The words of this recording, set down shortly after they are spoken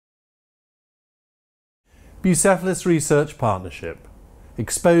Bucephalus Research Partnership,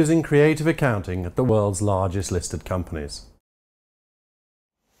 exposing creative accounting at the world's largest listed companies.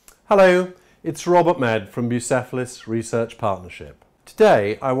 Hello, it's Robert Med from Bucephalus Research Partnership.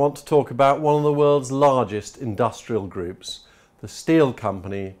 Today I want to talk about one of the world's largest industrial groups, the steel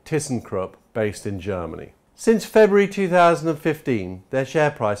company Thyssenkrupp, based in Germany. Since February 2015, their share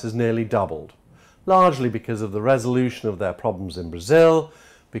price has nearly doubled, largely because of the resolution of their problems in Brazil,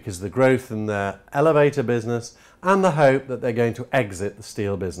 because of the growth in their elevator business, and the hope that they're going to exit the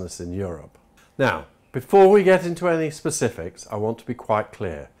steel business in Europe. Now, before we get into any specifics, I want to be quite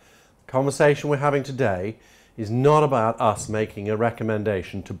clear. The conversation we're having today is not about us making a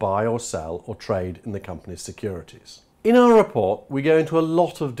recommendation to buy or sell or trade in the company's securities. In our report, we go into a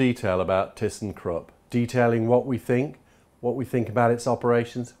lot of detail about Thyssenkrupp, detailing what we think about its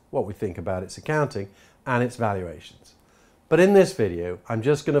operations, what we think about its accounting, and its valuations. But in this video, I'm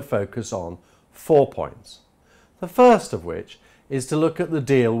just going to focus on 4 points. The first of which is to look at the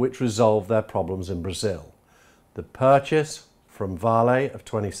deal which resolved their problems in Brazil. The purchase from Vale of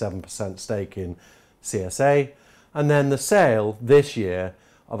 27% stake in CSA, and then the sale this year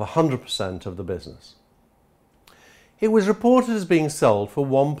of 100% of the business. It was reported as being sold for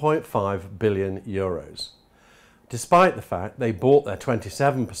 1.5 billion euros, despite the fact they bought their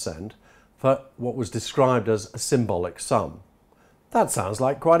 27% for what was described as a symbolic sum. That sounds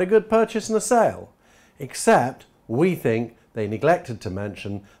like quite a good purchase and a sale, except we think they neglected to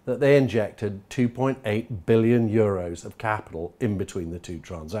mention that they injected 2.8 billion euros of capital in between the two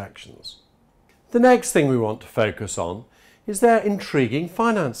transactions. The next thing we want to focus on is their intriguing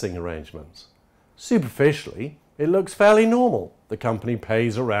financing arrangements. Superficially, it looks fairly normal. The company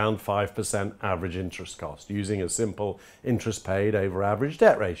pays around 5% average interest cost using a simple interest paid over average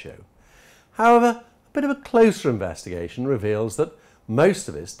debt ratio. However, a bit of a closer investigation reveals that most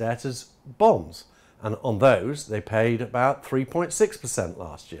of its debt is bonds, and on those they paid about 3.6%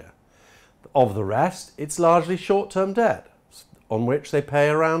 last year. Of the rest, it's largely short-term debt, on which they pay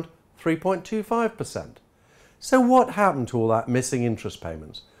around 3.25%. So what happened to all that missing interest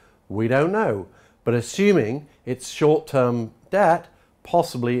payments? We don't know, but assuming it's short-term debt,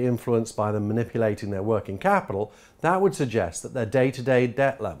 possibly influenced by them manipulating their working capital, that would suggest that their day-to-day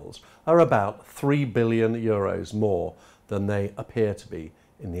debt levels are about 3 billion euros more than they appear to be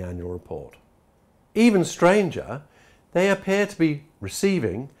in the annual report. Even stranger, they appear to be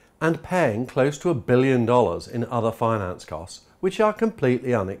receiving and paying close to $1 billion in other finance costs, which are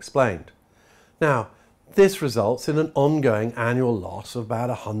completely unexplained. Now, this results in an ongoing annual loss of about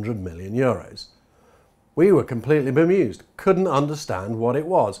 100 million euros. We were completely bemused, couldn't understand what it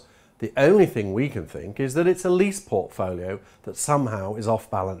was. The only thing we can think is that it's a lease portfolio that somehow is off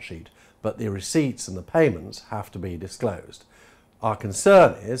balance sheet, but the receipts and the payments have to be disclosed. Our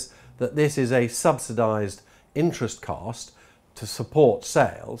concern is that this is a subsidised interest cost to support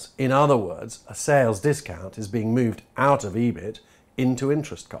sales. In other words, a sales discount is being moved out of EBIT into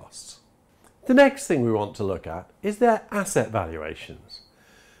interest costs. The next thing we want to look at is their asset valuations.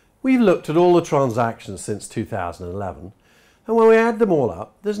 We've looked at all the transactions since 2011, and when we add them all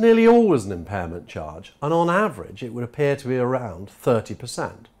up, there's nearly always an impairment charge, and on average it would appear to be around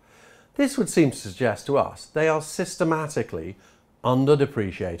 30%. This would seem to suggest to us they are systematically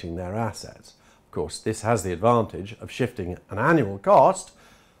under-depreciating their assets. Of course, this has the advantage of shifting an annual cost,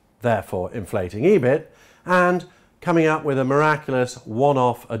 therefore inflating EBIT, and coming up with a miraculous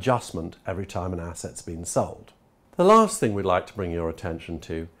one-off adjustment every time an asset's been sold. The last thing we'd like to bring your attention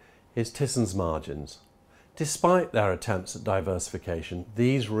to is Thyssen's margins. Despite their attempts at diversification,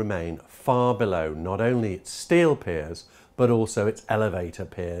 these remain far below not only its steel peers, but also its elevator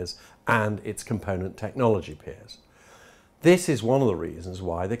peers and its component technology peers. This is one of the reasons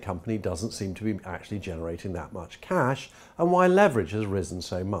why the company doesn't seem to be actually generating that much cash and why leverage has risen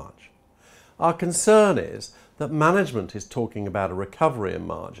so much. Our concern is that management is talking about a recovery in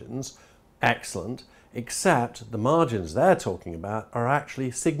margins, excellent, except the margins they're talking about are actually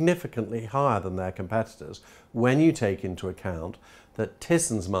significantly higher than their competitors when you take into account that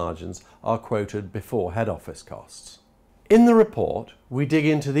Thyssen's margins are quoted before head office costs. In the report, we dig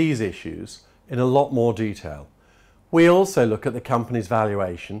into these issues in a lot more detail. We also look at the company's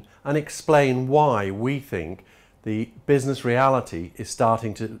valuation and explain why we think the business reality is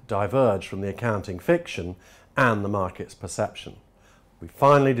starting to diverge from the accounting fiction and the market's perception. We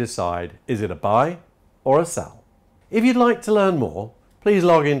finally decide, is it a buy or a sell? If you'd like to learn more, please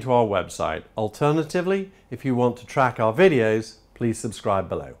log into our website. Alternatively, if you want to track our videos, please subscribe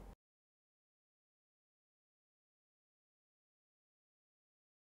below.